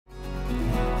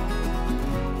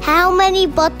How many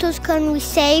bottles can we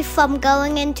save from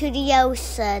going into the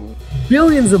ocean?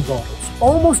 Billions of bottles,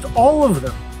 almost all of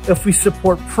them, if we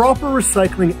support proper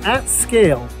recycling at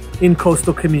scale in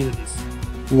coastal communities.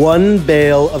 One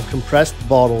bale of compressed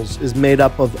bottles is made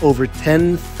up of over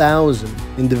 10,000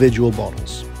 individual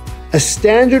bottles. A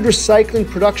standard recycling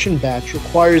production batch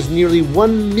requires nearly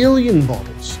 1 million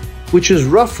bottles, which is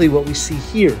roughly what we see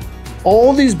here.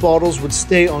 All these bottles would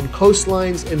stay on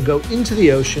coastlines and go into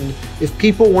the ocean if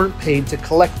people weren't paid to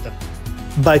collect them.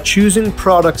 By choosing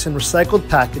products in recycled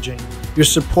packaging, you're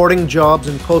supporting jobs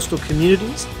in coastal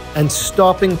communities and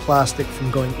stopping plastic from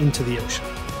going into the ocean.